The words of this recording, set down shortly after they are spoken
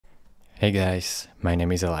Hey guys, my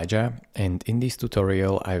name is Elijah, and in this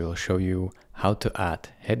tutorial I will show you how to add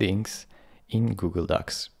headings in Google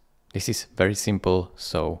Docs. This is very simple,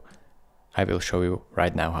 so I will show you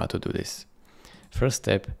right now how to do this. First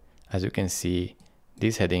step, as you can see,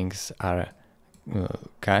 these headings are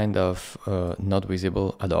not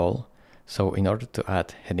visible at all. So in order to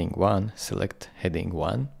add heading 1, select heading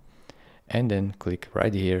 1 and then click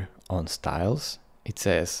right here on styles. It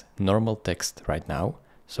says normal text right now.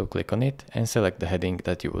 So click on it and select the heading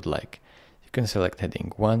that you would like. You can select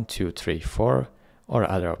heading 1, 2, 3, 4 or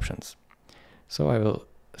other options. So I will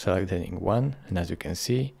select heading 1, and as you can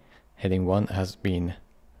see, heading 1 has been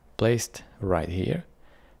placed right here.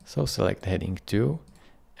 So select heading 2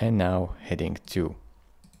 and now heading 2.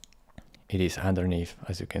 It is underneath,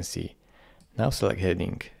 as you can see. Now select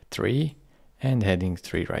heading 3 and heading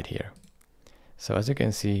 3 right here. So as you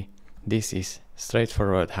can see, this is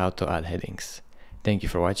straightforward how to add headings. Thank you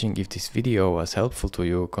for watching. If this video was helpful to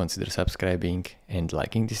you, consider subscribing and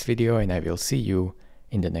liking this video, and I will see you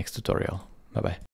in the next tutorial. Bye bye.